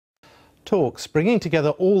Talks bringing together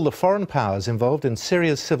all the foreign powers involved in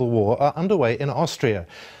Syria's civil war are underway in Austria.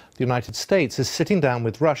 The United States is sitting down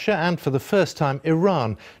with Russia and, for the first time,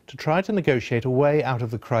 Iran to try to negotiate a way out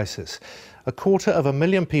of the crisis.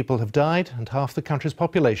 250,000 people have died and half the country's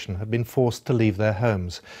population have been forced to leave their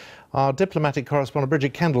homes. Our diplomatic correspondent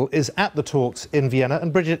Bridget Kendall is at the talks in Vienna.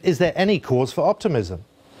 And Bridget, is there any cause for optimism?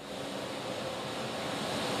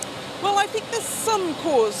 Well, I think there's some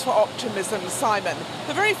cause for optimism, Simon.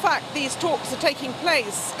 The very fact these talks are taking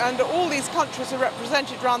place and all these countries are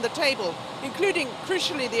represented around the table, including,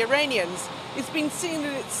 crucially, the Iranians, is being seen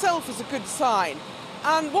in itself as a good sign.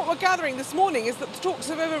 And what we're gathering this morning is that the talks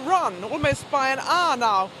have overrun almost by an hour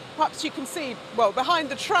now. Perhaps you can see, well, behind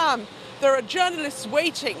the tram, there are journalists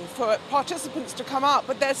waiting for participants to come out,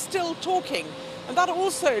 but they're still talking. And that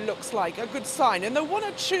also looks like a good sign. And there are one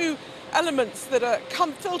or two elements that are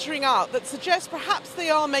filtering out that suggest perhaps they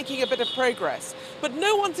are making a bit of progress. But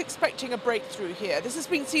no one's expecting a breakthrough here. This has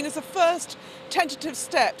been seen as a first tentative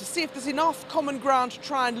step to see if there's enough common ground to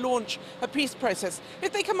try and launch a peace process.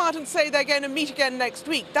 If they come out and say they're going to meet again next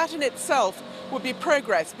week, that in itself would be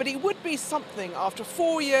progress. But it would be something after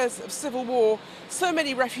 4 years of civil war, so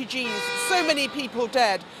many refugees, so many people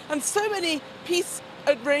dead, and so many peace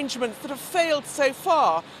arrangements that have failed so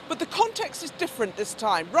far. But the context is different this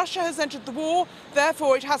time. Russia has entered the war,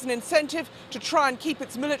 therefore it has an incentive to try and keep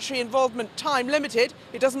its military involvement time limited.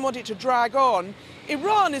 It doesn't want it to drag on.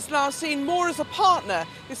 Iran is now seen more as a partner,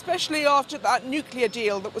 especially after that nuclear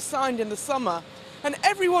deal that was signed in the summer. And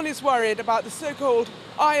everyone is worried about the so-called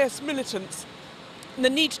IS militants and the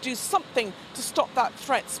need to do something to stop that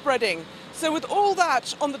threat spreading. So with all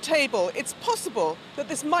that on the table, it's possible that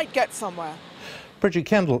this might get somewhere. Bridget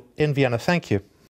Kendall in Vienna, thank you.